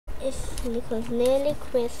It's because nearly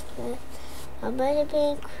Christmas. I'm going to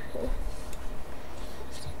be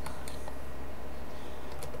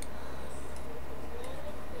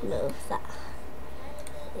move that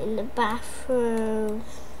in the bathroom.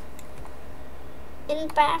 In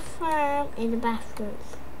the bathroom. In the bathroom.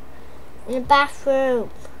 In the bathroom.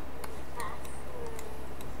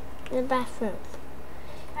 In the bathroom.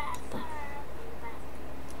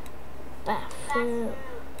 Bathroom.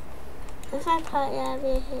 There's my party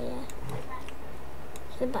over here.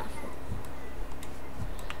 It's the bathroom.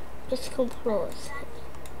 Just come close.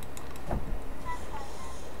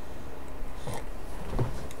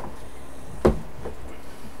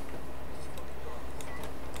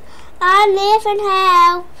 I live and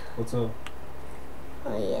help. What's up?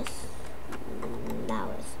 Oh yes. Now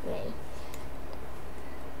it's ready.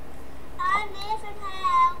 I live and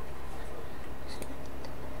help.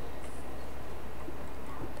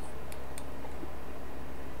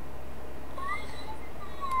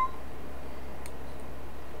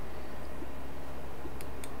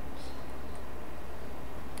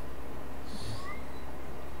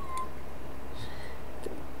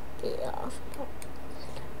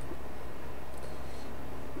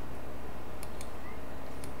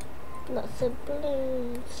 Lots of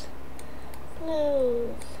blues.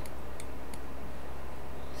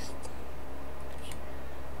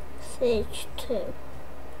 Stage 2.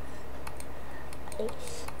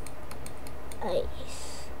 Ice.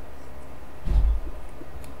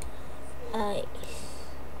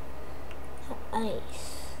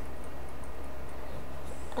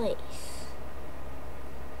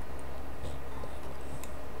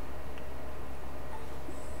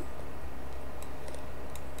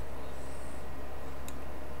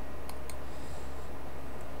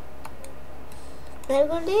 I'm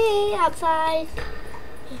going to be outside.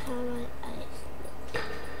 I have my ice.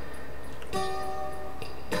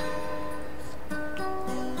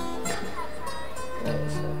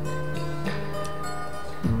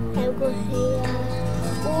 I'll go here.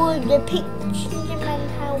 Oh, the pink gingerman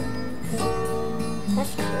house.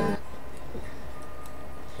 That's cool.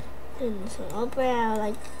 And so I'll wear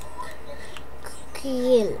like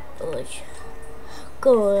cookie or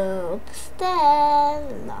go upstairs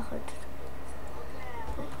and not hurt.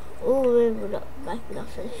 Oh, we're not back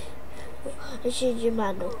enough. I should your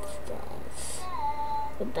man upstairs.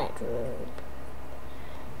 The bedroom.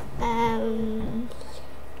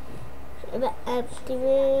 The empty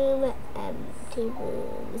room.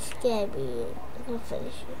 Scary. I'm not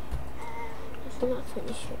finished it. I'm not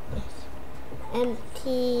finished it yet.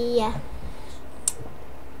 Empty. Yeah.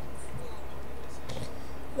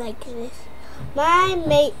 Like this. My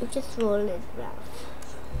mate just rolled his mouth.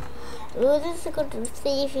 Oh, this is a good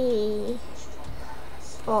TV.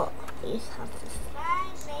 Oh, you have this.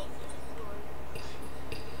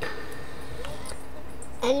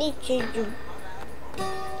 I need ginger.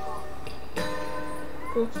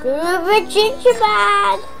 Look at a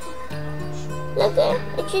gingerbread. Look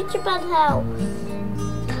at a gingerbread house.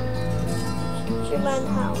 Gingerbread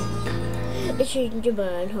house. A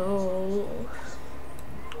gingerbread house.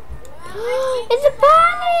 It's a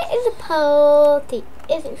party! It's a party!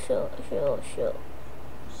 Is it sure?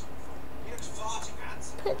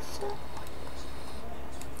 Put some.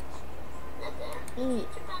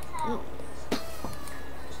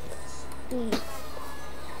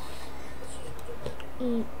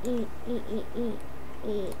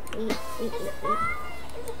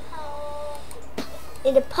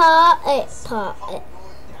 In the party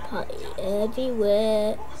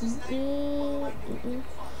everywhere.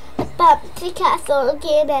 Bouncy castle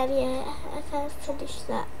again, yeah. I can't finish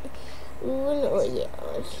that. Ooh, oh yeah,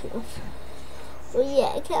 oh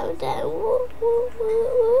yeah, calm down. Woo, woo, woo,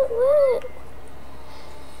 woo, woo.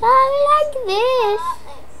 I like this.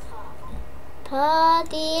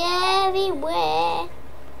 Party everywhere.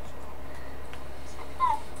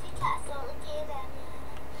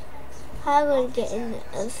 How am I getting it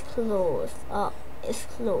as closed? Oh, it's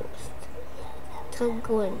closed. Can't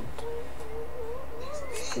go in.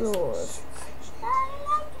 Closed.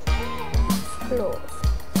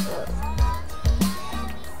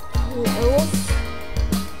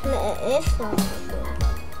 Let it fall.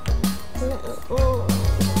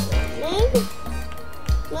 Maybe.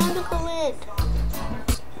 You want to come in.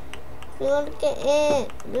 You want to get in.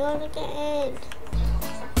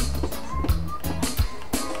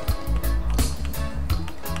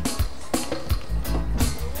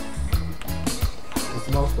 It's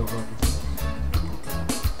most of them.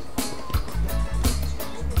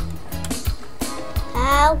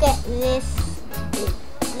 I'll get this.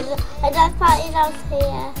 I got parties out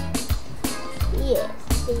here. Yeah.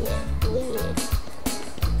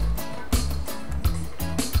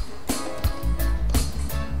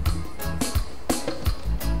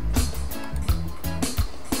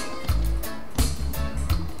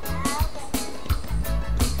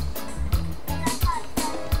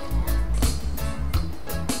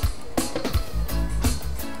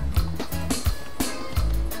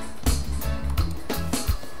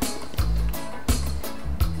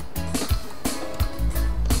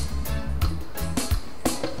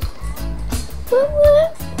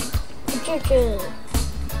 choo.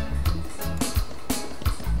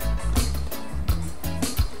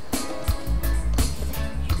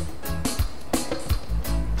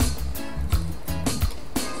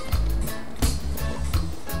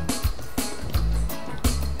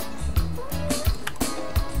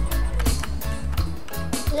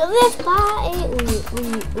 Look at this party.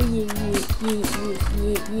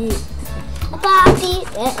 A party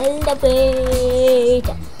in the beach.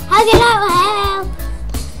 How can I help?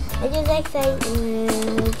 I'm just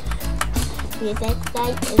excited. Yes,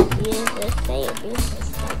 excited. Yes, excited.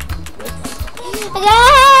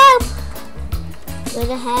 Help! Where's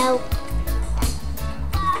the help?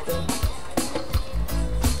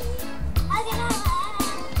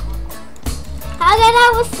 How can I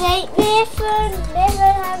mistake, Nathan?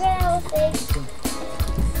 Nathan, how can I mistake?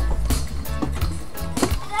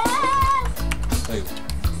 Hey.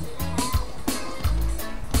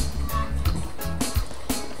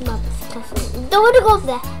 Don't want to go up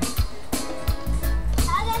there.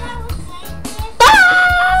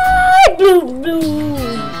 Ah! Boom, boom.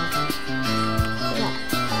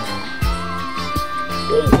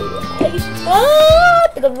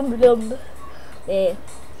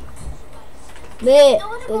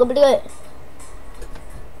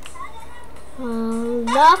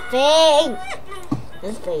 Nothing.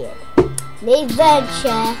 Let's play it. The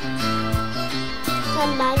adventure.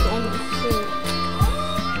 Come back and see.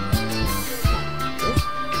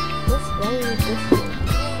 This way, this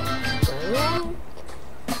way.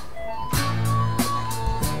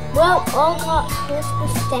 Well, all got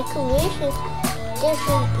Christmas decorations.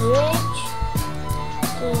 Different bridge.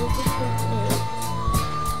 Different bridge.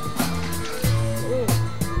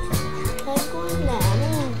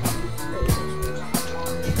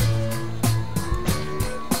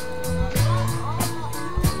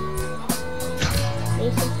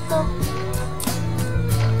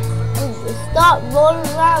 Stop rolling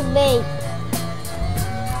around me.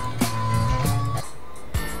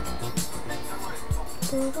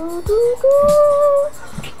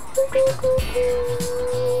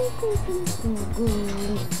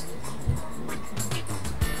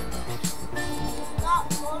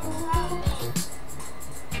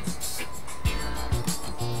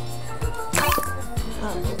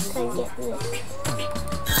 Get this.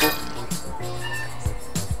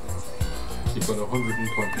 You've got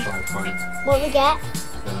 125 points. What we get?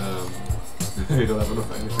 You don't have enough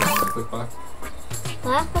for anything. Click back.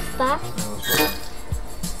 Back, what's back? That's right.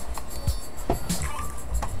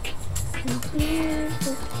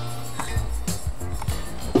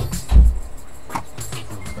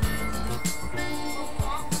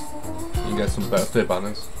 You can get some birthday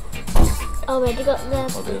banners. Already got them.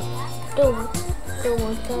 Oh dear. Don't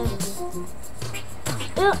want them.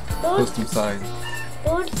 Don't. Custom sign.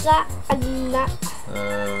 What's that and that?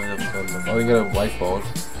 Oh, you can get a whiteboard.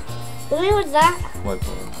 What's that?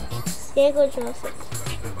 Whiteboard. Yeah, go Joseph.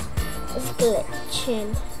 It's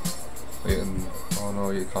glitching. You can, oh no,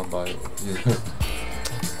 you can't buy it. Yeah.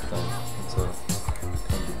 No, it's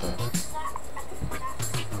candy bar.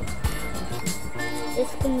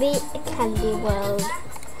 This can be a candy world.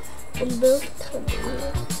 And both candy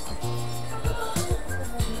world.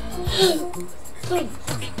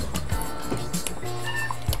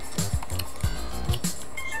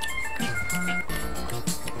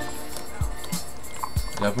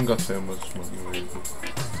 You haven't got so much money really.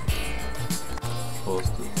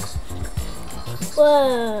 Posters.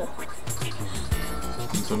 Whoa.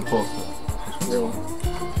 You done a poster? Which one do you want?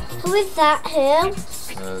 Who is that? Who?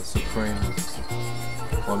 Supreme.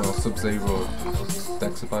 Oh no, Sub-Zero.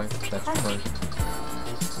 Dexabyte.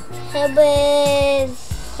 Who is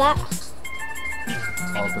that?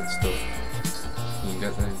 Albert stuff. You can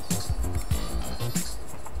get these.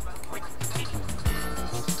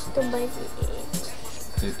 Don't buy these.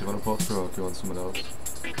 Do you want a poster or do you want someone else?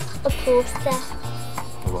 A poster.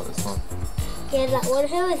 What about this one? Yeah, that one.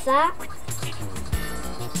 Who is that?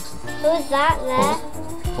 Who is that there?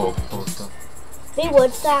 Poster. Who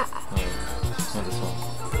was that? Not this one.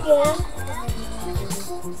 Yeah.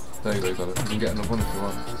 There you go, you got it. You can get another one if you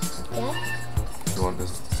want. Yeah. If you want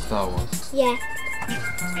this star one. Yeah.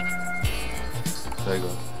 There you go.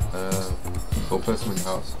 Go place them in your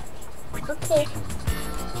house. Okay.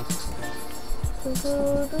 Look,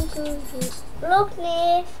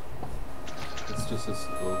 Nate. It's just this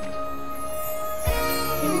little...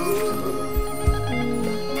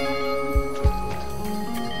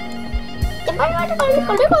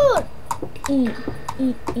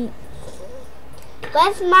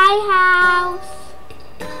 Where's my house?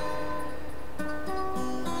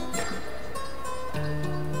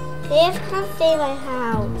 Dave can't see my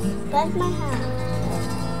house. Where's my house?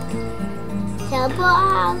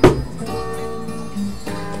 teleport.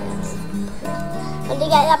 And they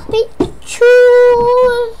get that picture.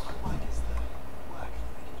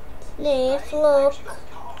 Nathan, look.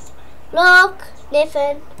 Look,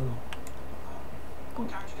 Nathan.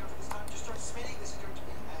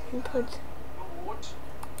 Put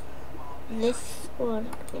this one.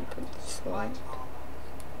 Put this one.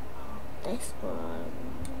 This one.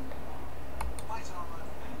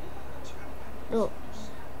 Look.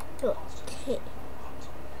 Look. Okay.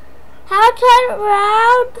 How turn it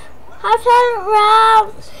round? How turn it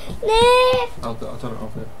round? Lift. I'll turn it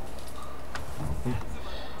off here.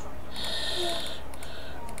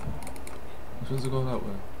 Which one's it go that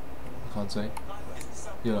way? I can't see.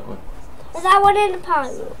 Yeah, that way. Is that one in the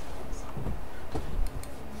pile?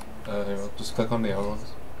 Just click on the other ones.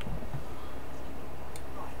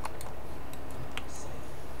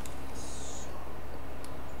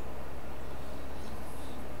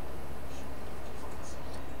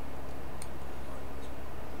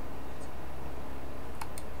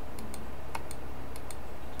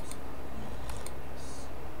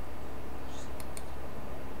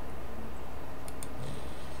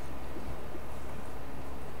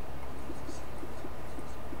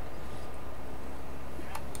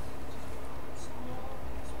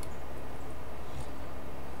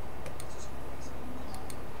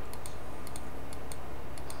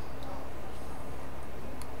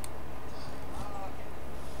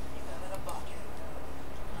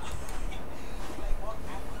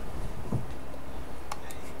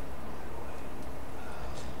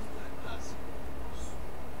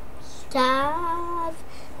 Dad,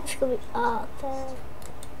 it's gonna be awesome.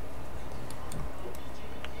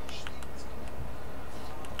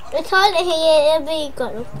 It's hard to hear it, but you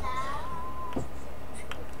got them.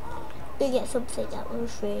 We get something out of the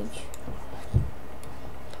fridge.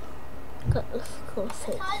 Got this cool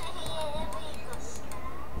thing.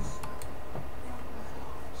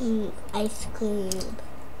 Ice cream.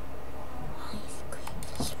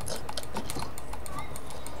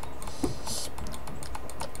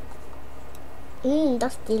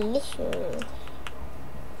 That's delicious.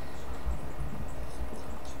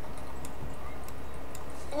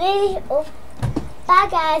 Bye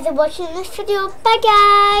guys for watching this video.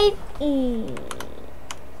 Bye guys.